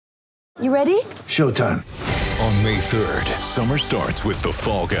You ready? Showtime. On May 3rd, summer starts with The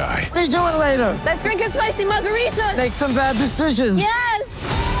Fall Guy. Let's do it later. Let's drink a spicy margarita. Make some bad decisions. Yes!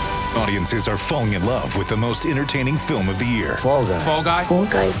 Audiences are falling in love with the most entertaining film of the year. Fall Guy. Fall Guy? Fall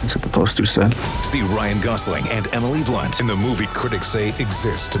Guy. That's what the poster said. See Ryan Gosling and Emily Blunt in the movie critics say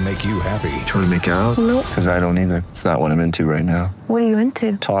exists to make you happy. Trying to make it out? Nope. Because I don't either. It's not what I'm into right now. What are you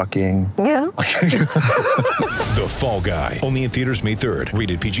into? Talking. Yeah. The Fall Guy. Only in theaters May 3rd.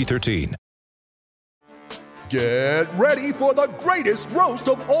 Rated PG-13. Get ready for the greatest roast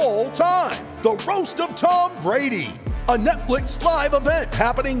of all time. The Roast of Tom Brady. A Netflix live event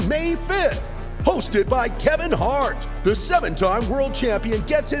happening May 5th. Hosted by Kevin Hart. The 7-time world champion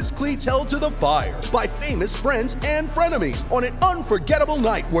gets his cleats held to the fire by famous friends and frenemies on an unforgettable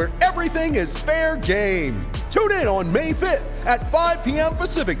night where everything is fair game. Tune in on May 5th at 5 p.m.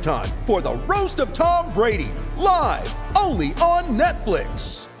 Pacific time for the Roast of Tom Brady. Live only on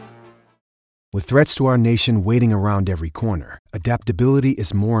Netflix. With threats to our nation waiting around every corner, adaptability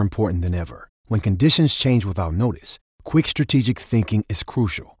is more important than ever. When conditions change without notice, quick strategic thinking is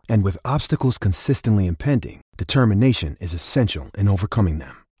crucial. And with obstacles consistently impending, determination is essential in overcoming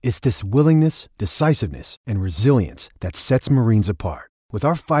them. It's this willingness, decisiveness, and resilience that sets Marines apart. With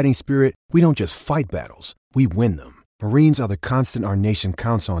our fighting spirit, we don't just fight battles, we win them. Marines are the constant our nation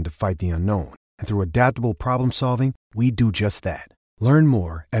counts on to fight the unknown. And through adaptable problem solving, we do just that. Learn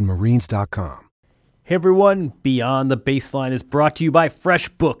more at marines.com. Hey everyone, Beyond the Baseline is brought to you by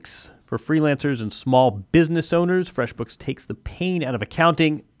FreshBooks. For freelancers and small business owners, FreshBooks takes the pain out of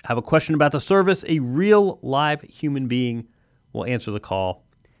accounting. Have a question about the service? A real live human being will answer the call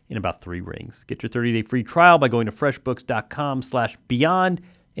in about 3 rings. Get your 30-day free trial by going to freshbooks.com/beyond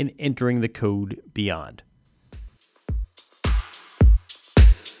and entering the code BEYOND.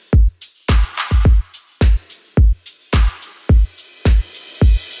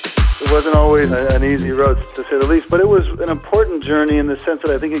 It wasn't always an easy road, to say the least, but it was an important journey in the sense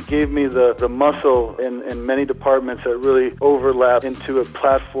that I think it gave me the muscle in many departments that really overlap into a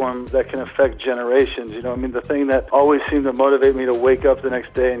platform that can affect generations. You know, I mean, the thing that always seemed to motivate me to wake up the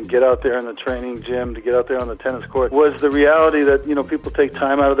next day and get out there in the training gym, to get out there on the tennis court, was the reality that, you know, people take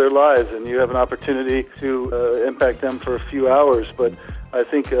time out of their lives and you have an opportunity to impact them for a few hours. But I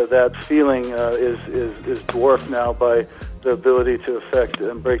think that feeling is dwarfed now by the ability to affect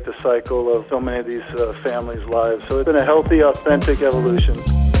and break the cycle of so many of these families' lives. So it's been a healthy, authentic evolution.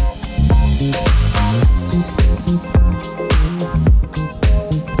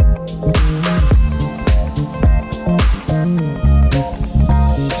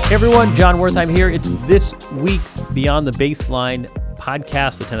 Hey everyone, John Wertheim here. It's this week's Beyond the Baseline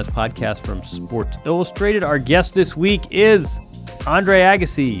podcast, the tennis podcast from Sports Illustrated. Our guest this week is Andre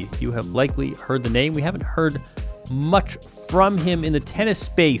Agassi. You have likely heard the name. We haven't heard much from him in the tennis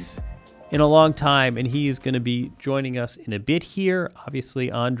space in a long time, and he is going to be joining us in a bit here. Obviously,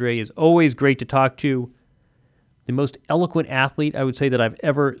 Andre is always great to talk to. The most eloquent athlete, I would say, that I've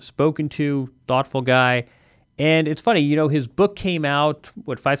ever spoken to. Thoughtful guy. And it's funny, you know, his book came out,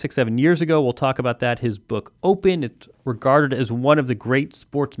 5, 6, 7 years ago. We'll talk about that. His book, Open, it's regarded as one of the great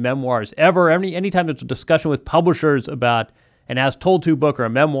sports memoirs ever. Anytime there's a discussion with publishers about an As Told To book or a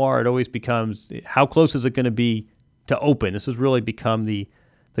memoir, it always becomes, how close is it going to be to Open? This has really become the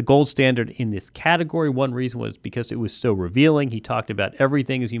gold standard in this category. One reason was because it was so revealing. He talked about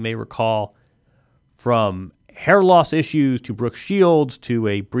everything, as you may recall, from hair loss issues to Brooke Shields to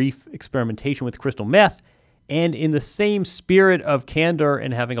a brief experimentation with crystal meth. And in the same spirit of candor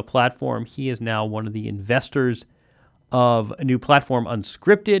and having a platform, he is now one of the investors of a new platform,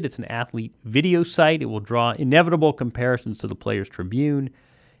 Unscripted. It's an athlete video site. It will draw inevitable comparisons to the Players Tribune.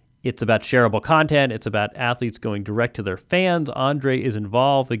 It's about shareable content. It's about athletes going direct to their fans. Andre is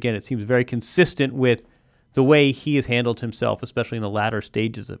involved. Again, it seems very consistent with the way he has handled himself, especially in the latter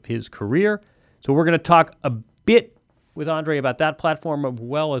stages of his career. So we're going to talk a bit with Andre about that platform as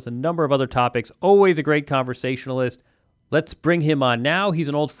well as a number of other topics. Always a great conversationalist. Let's bring him on now. He's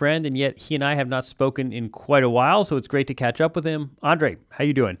an old friend, and yet he and I have not spoken in quite a while, so it's great to catch up with him. Andre, how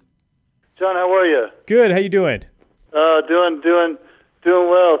you doing? John, how are you? Good. How you doing?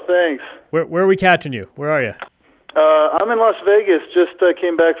 Doing well, thanks. Where are we catching you? Where are you? I'm in Las Vegas. Just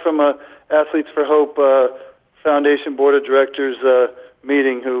came back from a Athletes for Hope Foundation Board of Directors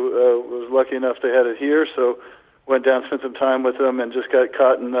meeting. Who was lucky enough they had it here, so went down, spent some time with them, and just got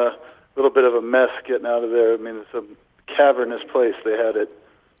caught in a little bit of a mess getting out of there. I mean, it's a cavernous place. They had it.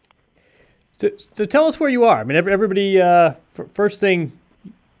 So tell us where you are. I mean, everybody. First thing,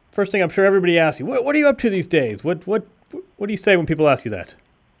 I'm sure everybody asks you, what are you up to these days? What do you say when people ask you that?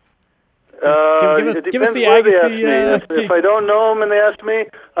 It give us depends the where they ask Agassi. me. If I don't know them and they ask me,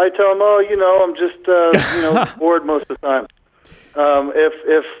 I tell them, I'm just bored most of the time.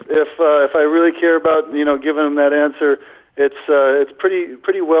 If I really care about giving them that answer, it's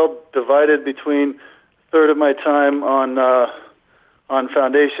pretty well divided between a third of my time on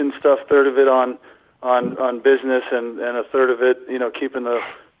foundation stuff, third of it on business, and a third of it keeping the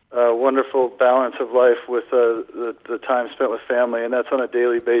wonderful balance of life with the time spent with family, and that's on a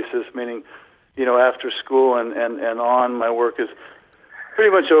daily basis. Meaning, after school and on, my work is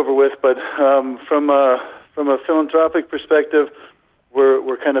pretty much over with. But from a philanthropic perspective,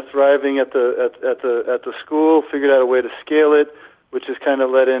 we're kind of thriving at the school. Figured out a way to scale it, which has kind of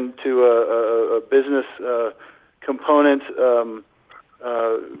led into a business component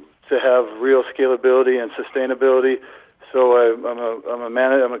to have real scalability and sustainability. So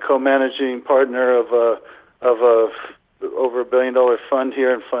I'm a co-managing partner of over $1 billion fund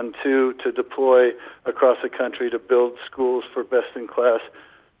here in Fund 2 to deploy across the country to build schools for best-in-class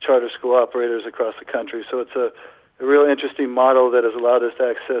charter school operators across the country. So it's a real interesting model that has allowed us to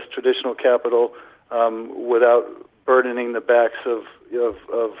access traditional capital without burdening the backs of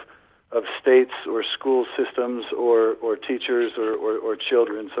states or school systems or teachers or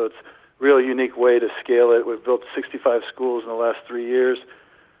children. So it's a real unique way to scale it. We've built 65 schools in the last 3 years.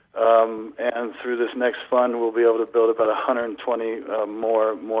 And through this next fund, we'll be able to build about 120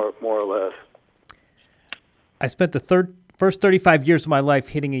 more or less. I spent the first 35 years of my life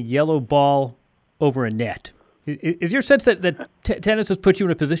hitting a yellow ball over a net. Is your sense that tennis has put you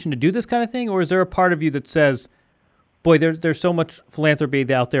in a position to do this kind of thing, or is there a part of you that says, boy, there's so much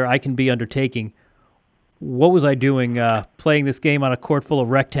philanthropy out there I can be undertaking? What was I doing playing this game on a court full of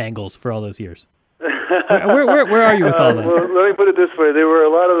rectangles for all those years? Where are you with all that? Well, let me put it this way. There were a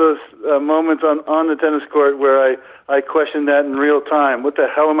lot of those moments on the tennis court where I questioned that in real time. What the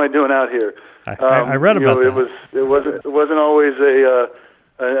hell am I doing out here? I read about that. It wasn't always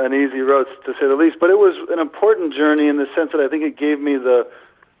an easy road, to say the least, but it was an important journey in the sense that I think it gave me the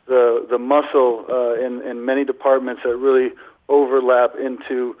muscle in many departments that really overlap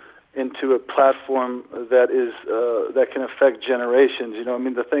into a platform that can affect generations.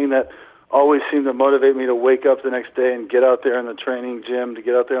 The thing that always seemed to motivate me to wake up the next day and get out there in the training gym, to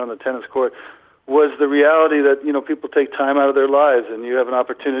get out there on the tennis court, was the reality that people take time out of their lives, and you have an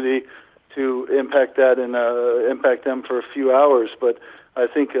opportunity to impact that and impact them for a few hours. But I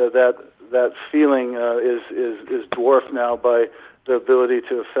think that feeling is dwarfed now by the ability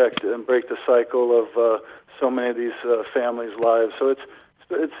to affect and break the cycle of so many of these families' lives. So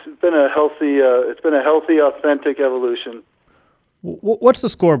it's been a healthy, authentic evolution. What's the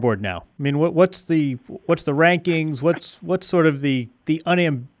scoreboard now? I mean, what's the rankings? What's sort of the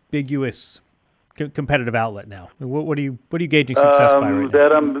unambiguous competitive outlet now? What are you gauging success by right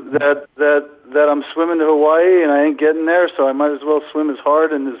now? That I'm swimming to Hawaii and I ain't getting there, so I might as well swim as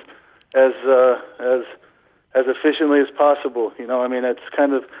hard and as efficiently as possible. It's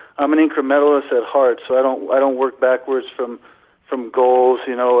kind of, I'm an incrementalist at heart, so I don't work backwards from goals,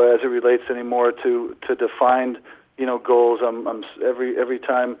 as it relates anymore to defined goals. I'm every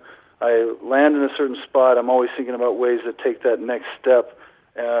time I land in a certain spot, I'm always thinking about ways to take that next step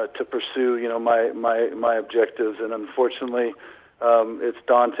to pursue my objectives. And unfortunately, it's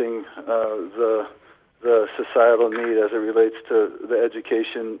daunting the societal need as it relates to the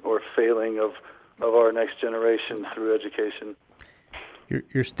education or failing of our next generation through education.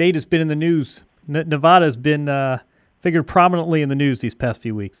 Your state has been in the news. Nevada has been figured prominently in the news these past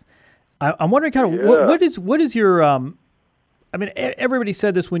few weeks. I'm wondering kind of what is your everybody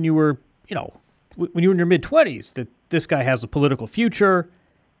said this when you were when you were in your mid-20s, that this guy has a political future,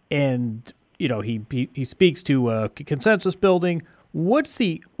 and he speaks to consensus building. What's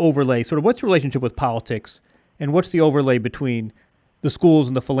the overlay? Sort of, what's your relationship with politics, and what's the overlay between the schools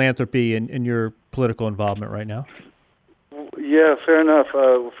and the philanthropy and your political involvement right now? Yeah, fair enough.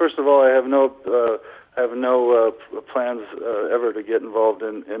 First of all, I have no plans ever to get involved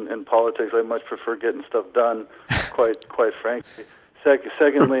in politics. I much prefer getting stuff done, quite frankly.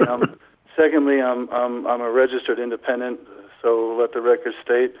 Secondly, I'm a registered independent, so let the record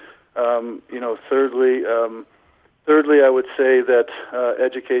state. Thirdly, I would say that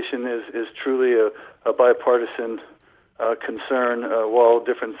education is truly a bipartisan concern. While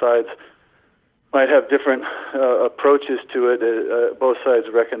different sides might have different approaches to it, both sides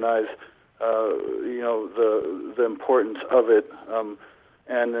recognize the importance of it,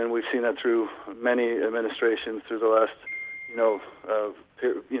 and then we've seen that through many administrations through the last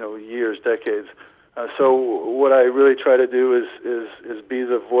years, decades. So what I really try to do is be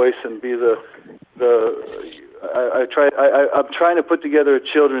the voice and be the I'm trying to put together a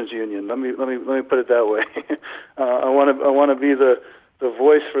children's union. Let me put it that way. I want to be the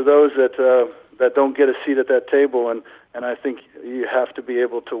voice for those that don't get a seat at that table, and I think you have to be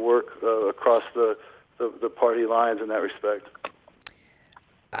able to work across the party lines in that respect.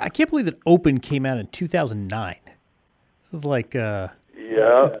 I can't believe that Open came out in 2009. This is like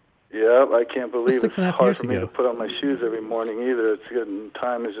Yeah, I can't believe it's hard for me ago. to put on my shoes every morning either. It's good, and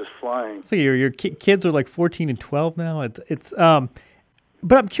time is just flying. So your kids are like 14 and 12 now.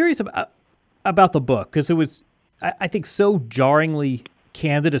 But I'm curious about the book because it was, I think, so jarringly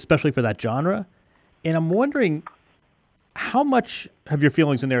candid, especially for that genre. And I'm wondering how much have your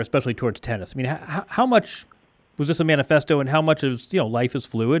feelings in there, especially towards tennis. I mean, how much was this a manifesto, and how much is life is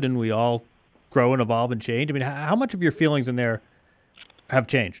fluid and we all grow and evolve and change? I mean, how much of your feelings in there have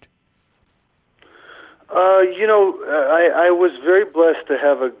changed? I was very blessed to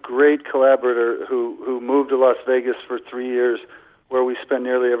have a great collaborator who moved to Las Vegas for 3 years, where we spent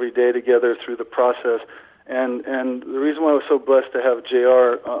nearly every day together through the process. And the reason why I was so blessed to have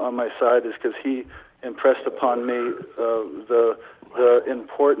JR on my side is because he impressed upon me the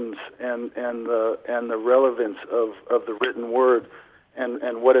importance and the relevance of the written word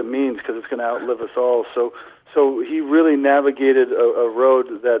and what it means, because it's going to outlive us all. So he really navigated a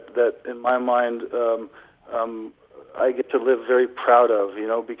road that in my mind I get to live very proud of,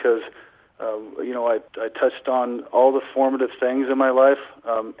 because I touched on all the formative things in my life,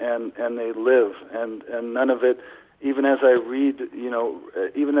 and they live, and none of it, even as I read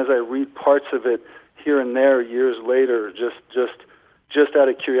parts of it here and there years later, just out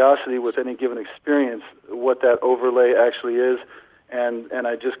of curiosity with any given experience, what that overlay actually is, and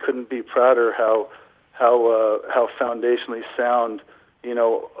I just couldn't be prouder how foundationally sound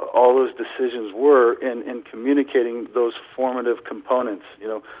all those decisions were in communicating those formative components.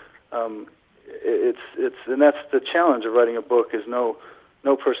 It's and that's the challenge of writing a book, is no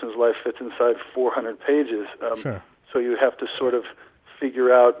person's life fits inside 400 pages. Sure. So you have to sort of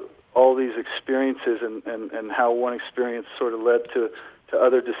figure out all these experiences and how one experience sort of led to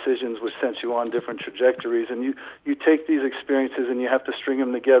other decisions which sent you on different trajectories, and you take these experiences and you have to string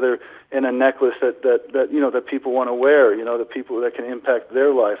them together in a necklace that people want to wear, the people that can impact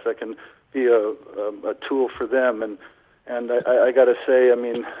their life, that can be a tool for them. And I got to say, I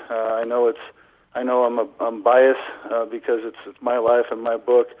mean, I know I'm biased because it's my life and my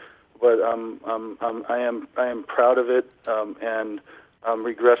book, but I am proud of it, and I'm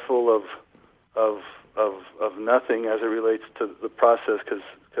regretful of nothing as it relates to the process, because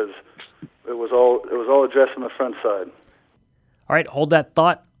it was all addressed on the front side. All right, hold that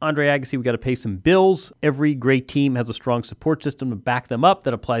thought. Andre Agassi, we got to pay some bills. Every great team has a strong support system to back them up.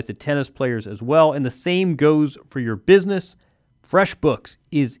 That applies to tennis players as well, and the same goes for your business. FreshBooks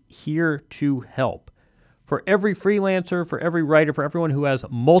is here to help. For every freelancer, for every writer, for everyone who has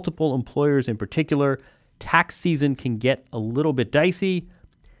multiple employers in particular, tax season can get a little bit dicey.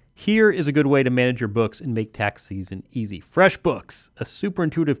 Here is a good way to manage your books and make tax season easy. FreshBooks, a super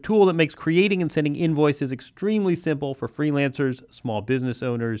intuitive tool that makes creating and sending invoices extremely simple for freelancers, small business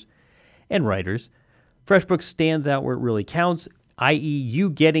owners, and writers. FreshBooks stands out where it really counts, i.e. you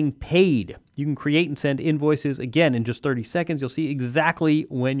getting paid. You can create and send invoices, again, in just 30 seconds. You'll see exactly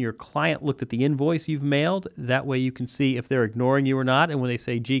when your client looked at the invoice you've mailed. That way you can see if they're ignoring you or not. And when they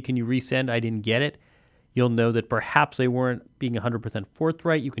say, gee, can you resend? I didn't get it. You'll know that perhaps they weren't being 100%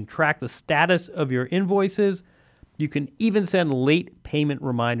 forthright. You can track the status of your invoices. You can even send late payment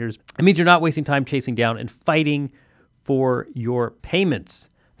reminders. It means you're not wasting time chasing down and fighting for your payments.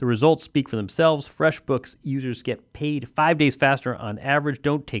 The results speak for themselves. FreshBooks users get paid 5 days faster on average.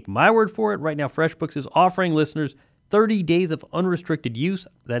 Don't take my word for it. Right now, FreshBooks is offering listeners 30 days of unrestricted use.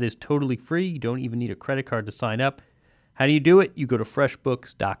 That is totally free. You don't even need a credit card to sign up. How do you do it? You go to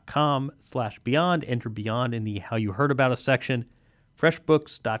freshbooks.com/beyond, enter beyond in the How You Heard About Us section.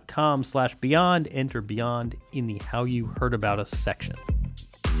 Freshbooks.com/beyond, enter beyond in the How You Heard About Us section.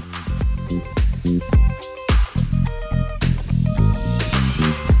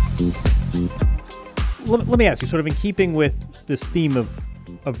 Let me ask you, sort of in keeping with this theme of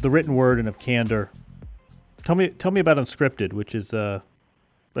the written word and of candor, tell me about Unscripted, which is a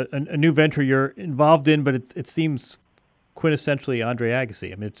new venture you're involved in, but it seems quintessentially Andre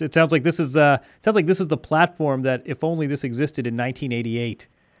Agassi. I mean, it sounds like this is the platform that, if only this existed in 1988,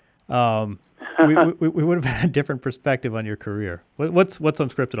 we would have had a different perspective on your career. What's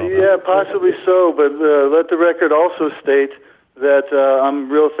Unscripted all about? Yeah, possibly so. But let the record also state that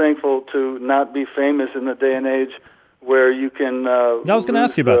I'm real thankful to not be famous in the day and age where you can. I was going to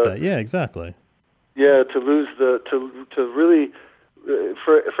ask you about that. Yeah, exactly. Yeah, to lose to really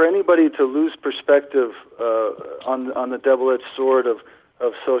for anybody to lose perspective on the double-edged sword of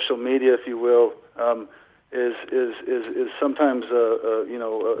social media, if you will, is sometimes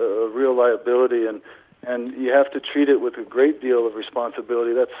a real liability, and you have to treat it with a great deal of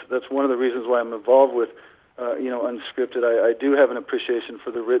responsibility. That's one of the reasons why I'm involved with Unscripted. I do have an appreciation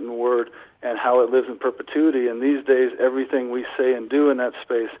for the written word and how it lives in perpetuity. And these days, everything we say and do in that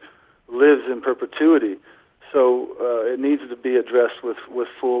space lives in perpetuity. So it needs to be addressed with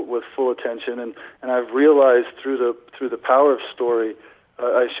full attention. And I've realized through the power of story,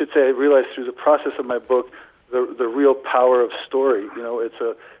 I should say, I realized through the process of my book, the real power of story.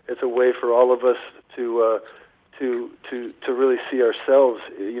 It's a way for all of us to really see ourselves,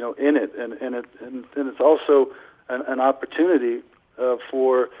 in it, and it's also an opportunity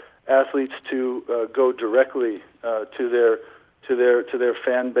for athletes to go directly to their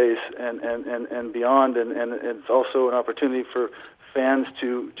fan base and beyond, and it's also an opportunity for fans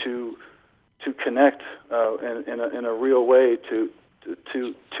to connect in a real way to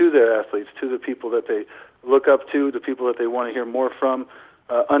their athletes, to the people that they look up to, the people that they want to hear more from,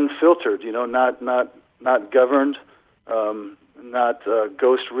 unfiltered, not governed, not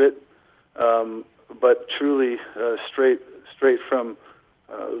ghost-writ, but truly straight from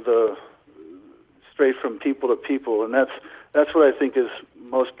people to people, and that's what I think is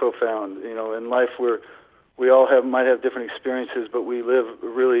most profound. In life we all might have different experiences, but we live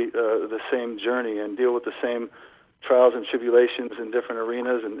really the same journey and deal with the same trials and tribulations in different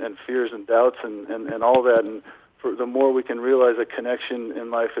arenas and fears and doubts and all that. And for the more we can realize a connection in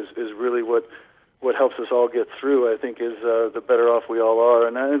life is really what helps us all get through, I think, is the better off we all are.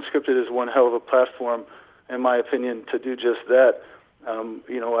 And Unscripted is one hell of a platform, in my opinion, to do just that.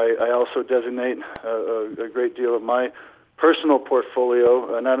 I also designate a great deal of my personal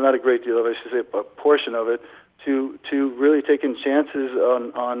portfolio, not a great deal of it, I should say a portion of it, to really taking chances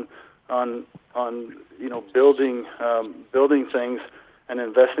on building things and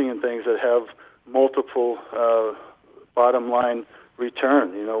investing in things that have multiple bottom line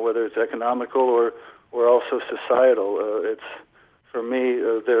return, whether it's economical or also societal. It's, for me,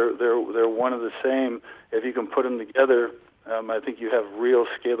 they're one of the same. If you can put them together, I think you have real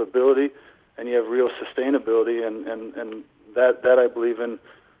scalability and you have real sustainability, and that I believe in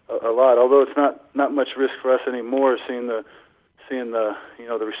a lot. Although it's not much risk for us anymore, seeing the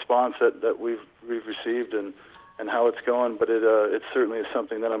the response that we've received and how it's going. But it certainly is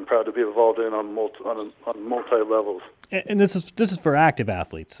something that I'm proud to be involved in on multi levels. And this is for active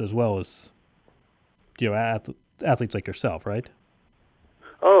athletes as well as athletes like yourself, right?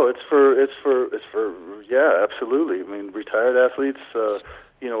 Oh, it's for yeah, absolutely. I mean, retired athletes,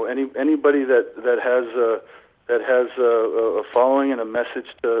 anybody that has a following and a message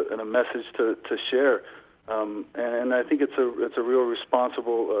to share, and I think it's a real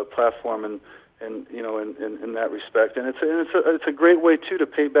responsible platform and in that respect, and it's a great way too to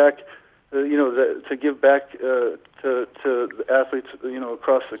pay back, to give back to the athletes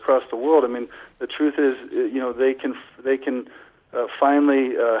across the world. I mean, the truth is they can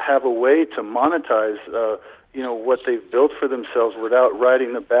finally have a way to monetize what they've built for themselves without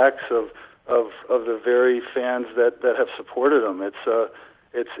riding the backs of the very fans that have supported them. It's an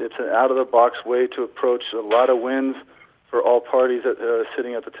out of the box way to approach a lot of wins for all parties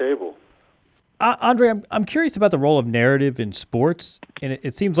sitting at the table. Andre, I'm curious about the role of narrative in sports, and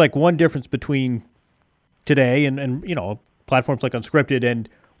it seems like one difference between today and platforms like Unscripted and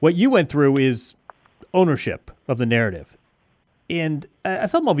what you went through is ownership of the narrative. And I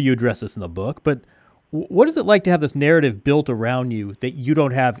thought maybe you addressed this in the book, but what is it like to have this narrative built around you that you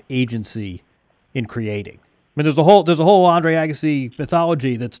don't have agency in creating? I mean, there's a whole Andre Agassi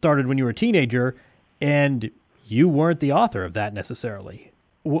mythology that started when you were a teenager, and you weren't the author of that necessarily.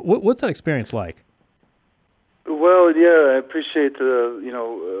 What's that experience like? Well, yeah, I appreciate that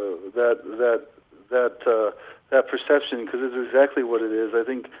perception, because it's exactly what it is. I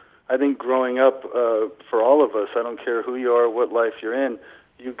think growing up, for all of us, I don't care who you are, what life you're in,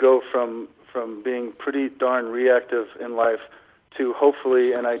 you go from being pretty darn reactive in life to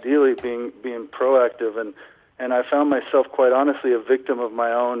hopefully and ideally being proactive, and I found myself, quite honestly, a victim of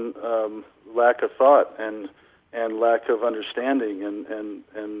my own lack of thought and lack of understanding, and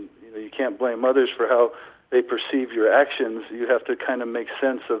you can't blame others for how they perceive your actions. You have to kind of make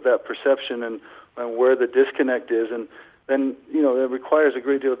sense of that perception and where the disconnect is, and then it requires a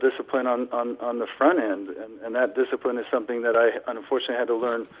great deal of discipline on the front end, and that discipline is something that I unfortunately had to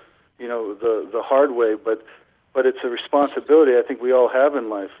learn the hard way, but it's a responsibility I think we all have in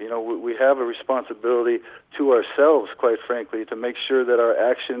life. We have a responsibility to ourselves, quite frankly, to make sure that our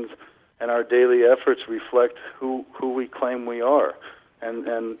actions our daily efforts reflect who we claim we are, and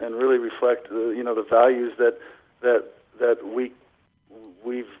really reflect the values that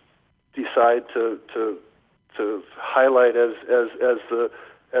we've decide to highlight as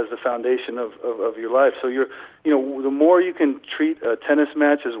the foundation of your life. So the more you can treat a tennis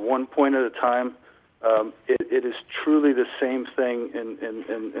match as one point at a time, it is truly the same thing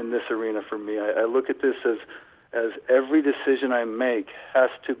in this arena for me. I look at this as every decision I make has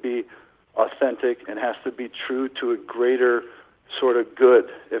to be authentic and has to be true to a greater sort of good,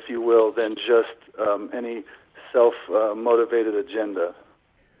 if you will, than just any self-motivated agenda.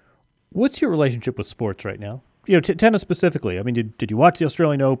 What's your relationship with sports right now? Tennis specifically. I mean, did you watch the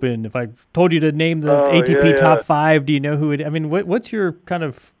Australian Open? If I told you to name the ATP top 5, do you know who it? I mean, what's your kind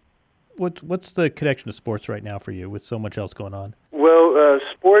of what's the connection to sports right now for you with so much else going on? Well,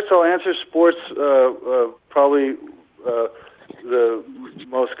 sports. I'll answer sports probably the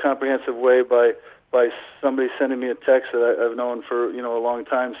most comprehensive way by somebody sending me a text that I've known for a long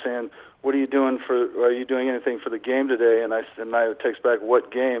time, saying, "What are you doing are you doing anything for the game today?" And I would text back,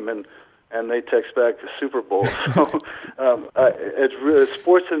 "What game?" And they text back the Super Bowl. So it's really,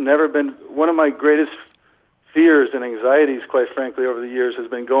 sports has never been one of my greatest fears and anxieties, quite frankly, over the years has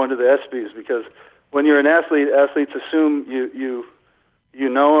been going to the ESPYs, because when you're an athlete, athletes assume you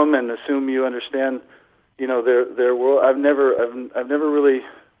know them and assume you understand their world. I've never really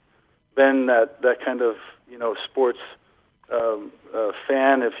been that kind of sports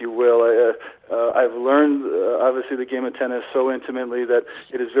fan, if you will. I've learned obviously the game of tennis so intimately that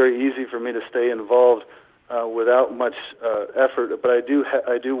it is very easy for me to stay involved without much effort. But I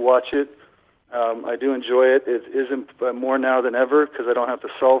do watch it. I do enjoy it. It isn't more now than ever because I don't have to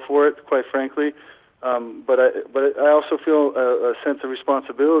solve for it, quite frankly. But I also feel a sense of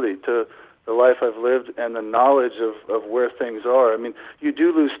responsibility to the life I've lived and the knowledge of where things are. I mean, you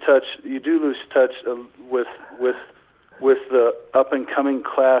do lose touch with the up and coming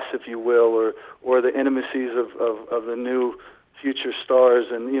class, if you will, or the intimacies of the new future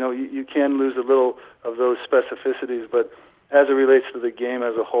stars, and you can lose a little of those specificities, but as it relates to the game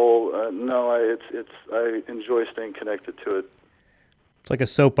as a whole, no, I enjoy staying connected to it. It's like a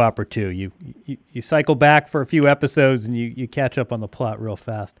soap opera too. You cycle back for a few episodes and you catch up on the plot real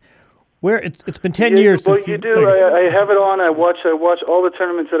fast. Where it's been 10 years well, since you do. I have it on. I watch all the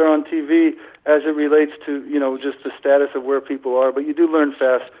tournaments that are on TV as it relates to just the status of where people are. But you do learn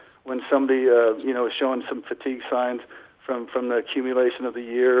fast when somebody is showing some fatigue signs from the accumulation of the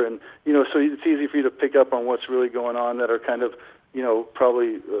year, and so it's easy for you to pick up on what's really going on that are kind of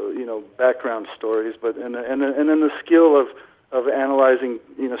probably background stories. But and then the skill of analyzing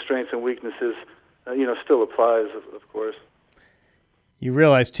strengths and weaknesses still applies, of course. You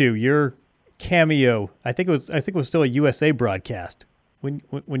realize too, your cameo, I think it was still a USA broadcast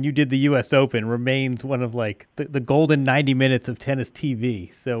when you did the U.S. Open, remains one of like the golden 90 minutes of tennis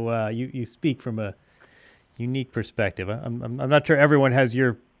TV. So you speak from a unique perspective. I'm not sure everyone has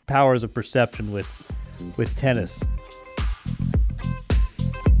your powers of perception with tennis.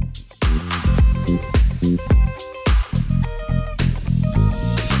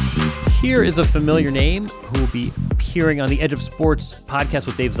 Here is a familiar name who will be appearing on the Edge of Sports podcast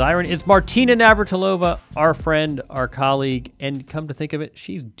with Dave Zirin. It's Martina Navratilova, our friend, our colleague, and come to think of it,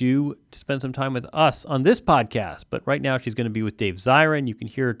 she's due to spend some time with us on this podcast. But right now she's going to be with Dave Zirin. You can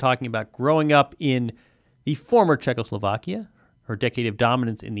hear her talking about growing up in the former Czechoslovakia, her decade of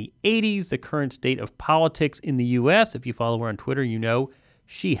dominance in the 80s, the current state of politics in the U.S. If you follow her on Twitter, you know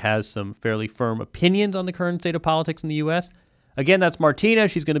she has some fairly firm opinions on the current state of politics in the U.S. Again, that's Martina.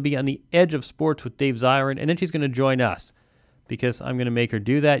 She's going to be on the Edge of Sports with Dave Zirin, and then she's going to join us because I'm going to make her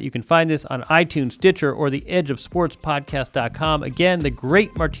do that. You can find this on iTunes, Stitcher, or the edgeofsportspodcast.com. Again, the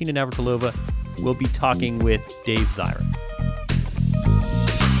great Martina Navratilova will be talking with Dave Zirin.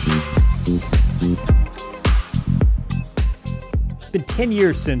 It's been 10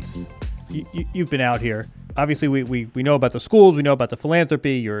 years since you've been out here. Obviously, we know about the schools. We know about the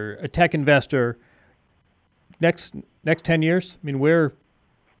philanthropy. You're a tech investor. Next 10 years, I mean, where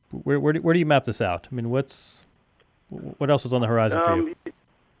do you map this out? I mean, what else is on the horizon for you?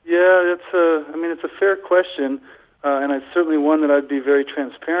 Yeah, it's a fair question, and it's certainly one that I'd be very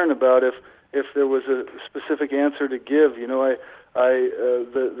transparent about if there was a specific answer to give.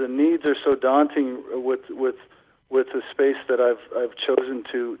 The needs are so daunting with the space that I've chosen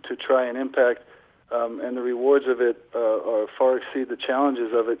to try and impact, and the rewards of it far exceed the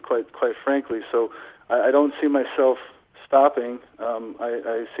challenges of it, quite frankly. So I don't see myself stopping.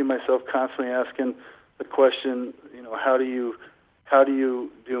 I see myself constantly asking the question, how do you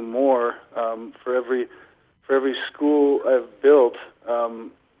do more for every school I've built?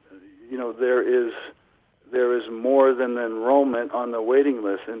 there is more than the enrollment on the waiting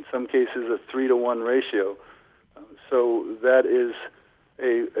list. In some cases, a 3-to-1 ratio. So that is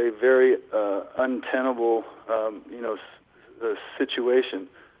a very untenable, situation.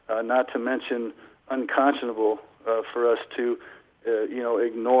 Not to mention unconscionable for us to,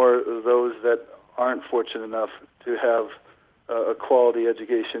 ignore those that aren't fortunate enough to have a quality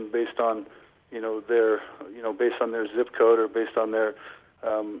education based on, based on their zip code or based on their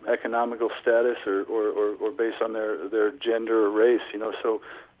economical status or based on their gender or race.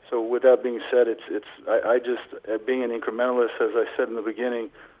 So with that being said, I just being an incrementalist, as I said in the beginning,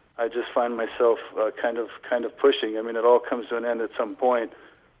 I just find myself kind of pushing. I mean, it all comes to an end at some point,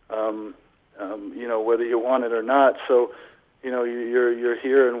 whether you want it or not. So, you're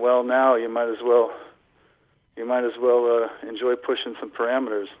here and well now. You might as well enjoy pushing some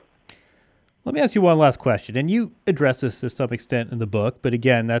parameters. Let me ask you one last question, and you address this to some extent in the book, but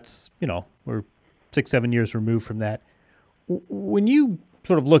again, that's, we're 6-7 years removed from that. When you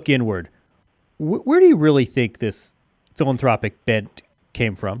sort of look inward, where do you really think this philanthropic bent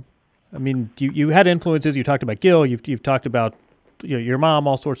came from? I mean, you had influences. You talked about Gil. You've talked about your mom,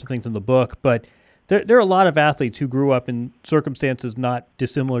 all sorts of things in the book. But there are a lot of athletes who grew up in circumstances not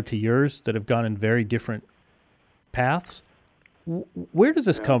dissimilar to yours that have gone in very different paths. Where does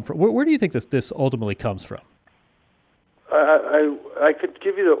this come from? Where do you think this ultimately comes from? I could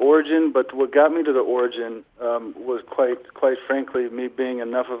give you the origin, but what got me to the origin was quite frankly me being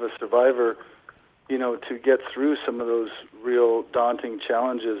enough of a survivor, to get through some of those real daunting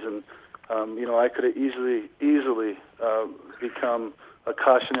challenges. And I could have easily become a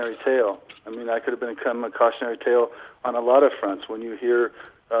cautionary tale. I mean, I could have become a cautionary tale on a lot of fronts. When you hear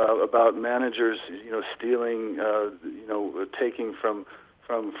about managers, stealing, taking from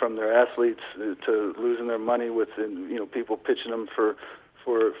their athletes to losing their money with, people pitching them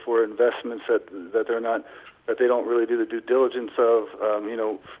for investments that they don't really do the due diligence of.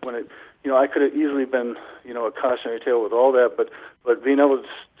 I could have easily been, a cautionary tale with all that, but being able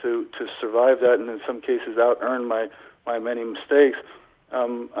to survive that and in some cases out earn my many mistakes,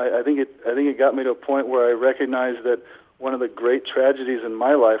 I think it got me to a point where I recognized that one of the great tragedies in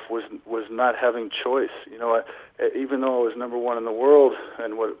my life was not having choice. Even though I was number one in the world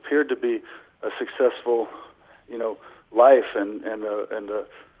and what appeared to be a successful, life and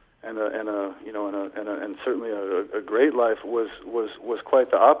certainly a great life was quite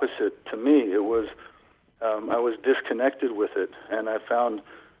the opposite to me. It was I was disconnected with it, and I found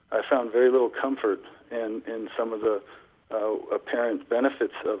very little comfort in some of the apparent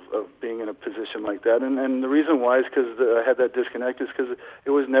benefits of being in a position like that. And the reason why is because I had that disconnect is because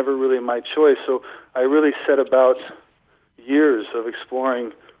it was never really my choice. So I really set about years of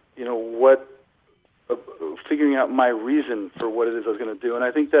exploring, figuring out my reason for what it is I was going to do. And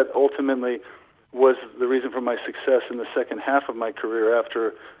I think that ultimately was the reason for my success in the second half of my career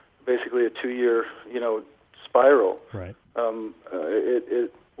after basically a 2-year, spiral. Right.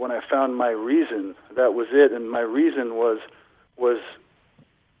 When I found my reason, that was it. And my reason was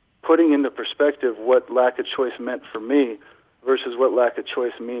putting into perspective what lack of choice meant for me versus what lack of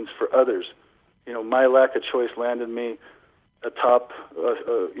choice means for others. My lack of choice landed me atop,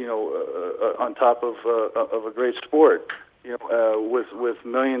 on top of a great sport, with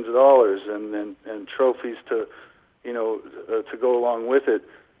millions of dollars and trophies to go along with it.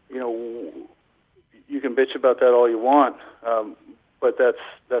 You can bitch about that all you want. But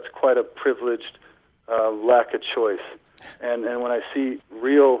that's quite a privileged lack of choice, and when I see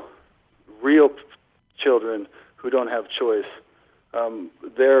real children who don't have choice,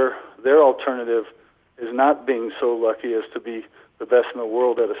 their alternative is not being so lucky as to be the best in the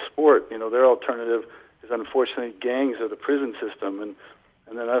world at a sport. Their alternative is unfortunately gangs or the prison system, and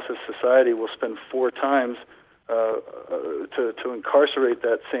then us as society will spend 4 times to incarcerate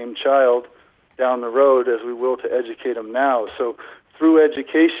that same child down the road as we will to educate them now. So through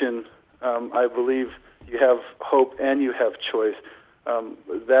education, I believe you have hope and you have choice.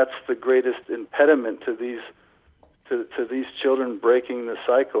 That's the greatest impediment to these children breaking the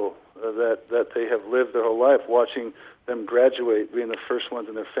cycle that they have lived their whole life, watching them graduate, being the first ones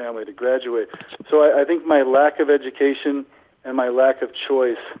in their family to graduate. So I think my lack of education and my lack of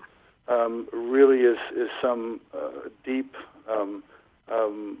choice really is some deep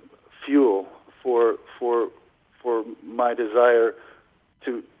fuel for my desire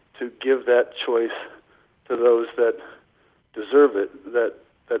to give that choice to those that deserve it, that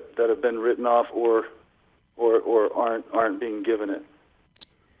have been written off or aren't being given it.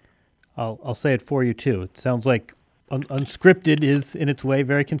 I'll say it for you too. It sounds like Unscripted is in its way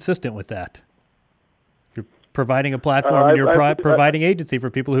very consistent with that. providing a platform and you're providing agency for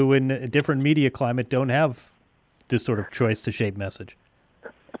people who in a different media climate don't have this sort of choice to shape message.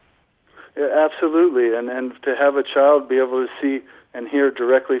 Yeah, absolutely, and to have a child be able to see and hear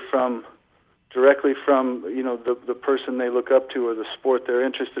directly from the person they look up to or the sport they're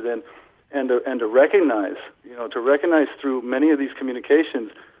interested in, and to recognize through many of these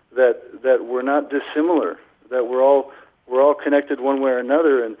communications that we're not dissimilar, that we're all connected one way or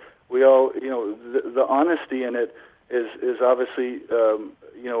another, and we all, the honesty in it is obviously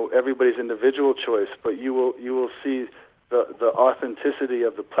everybody's individual choice, but you will see the authenticity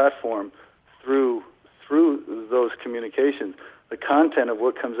of the platform through those communications. The content of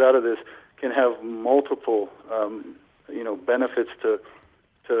what comes out of this can have multiple benefits to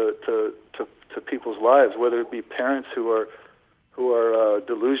people's lives, whether it be parents who are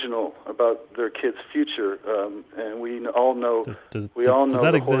delusional about their kids' future, and we all know the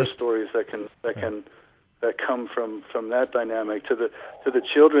horror stories that come from that dynamic, to the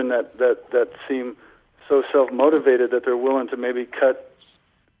children that seem so self-motivated that they're willing to maybe cut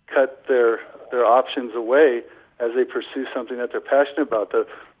their options away as they pursue something that they're passionate about.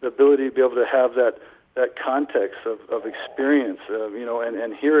 The ability to be able to have that context of experience,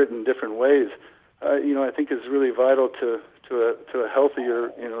 and hear it in different ways, I think is really vital to a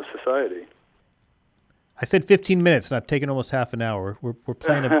healthier, society. I said 15 minutes, and I've taken almost half an hour. We're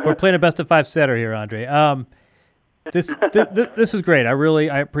playing a best of five setter here, Andre. This is great.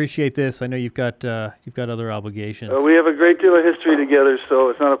 I appreciate this. I know you've got other obligations. We have a great deal of history together, so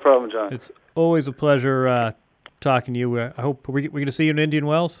it's not a problem, John. It's always a pleasure talking to you. I hope we're going to see you in Indian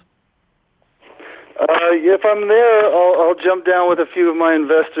Wells. If I'm there, I'll jump down with a few of my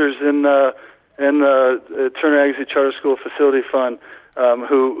investors in the Turner Agassi Charter School Facility Fund,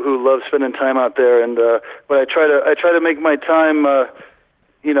 who love spending time out there. And but I try to make my time,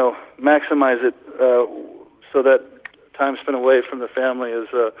 maximize it so that time spent away from the family is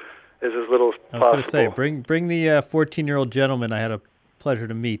as little as possible. I was going to say, bring the 14-year-old gentleman I had a pleasure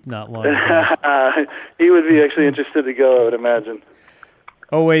to meet not long ago. He would be actually interested to go, I would imagine.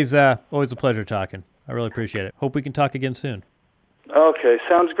 Always a pleasure talking. I really appreciate it. Hope we can talk again soon. Okay,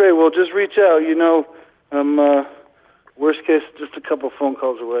 sounds great. Well, just reach out. I'm worst case, just a couple phone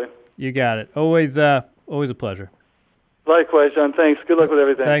calls away. You got it. Always a pleasure. Likewise, John. Thanks. Good luck with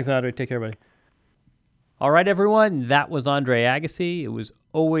everything. Thanks, Andre. Take care, buddy. All right, everyone. That was Andre Agassi. It was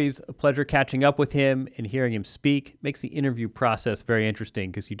always a pleasure catching up with him and hearing him speak. Makes the interview process very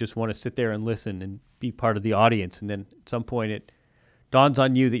interesting because you just want to sit there and listen and be part of the audience. And then at some point it dawns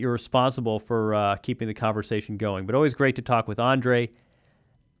on you that you're responsible for keeping the conversation going. But always great to talk with Andre.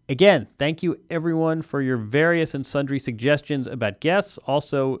 Again, thank you, everyone, for your various and sundry suggestions about guests.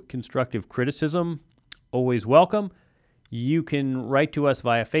 Also, constructive criticism, always welcome. You can write to us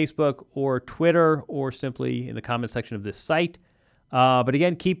via Facebook or Twitter or simply in the comment section of this site. But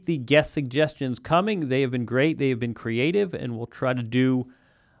again, keep the guest suggestions coming. They have been great. They have been creative, and we'll try to do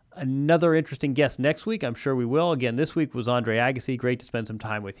another interesting guest next week. I'm sure we will. Again, this week was Andre Agassi. Great to spend some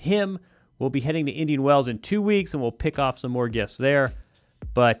time with him. We'll be heading to Indian Wells in 2 weeks, and we'll pick off some more guests there.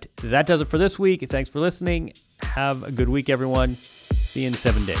 But that does it for this week. Thanks for listening. Have a good week, everyone. See you in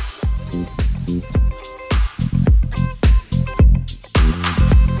 7 days.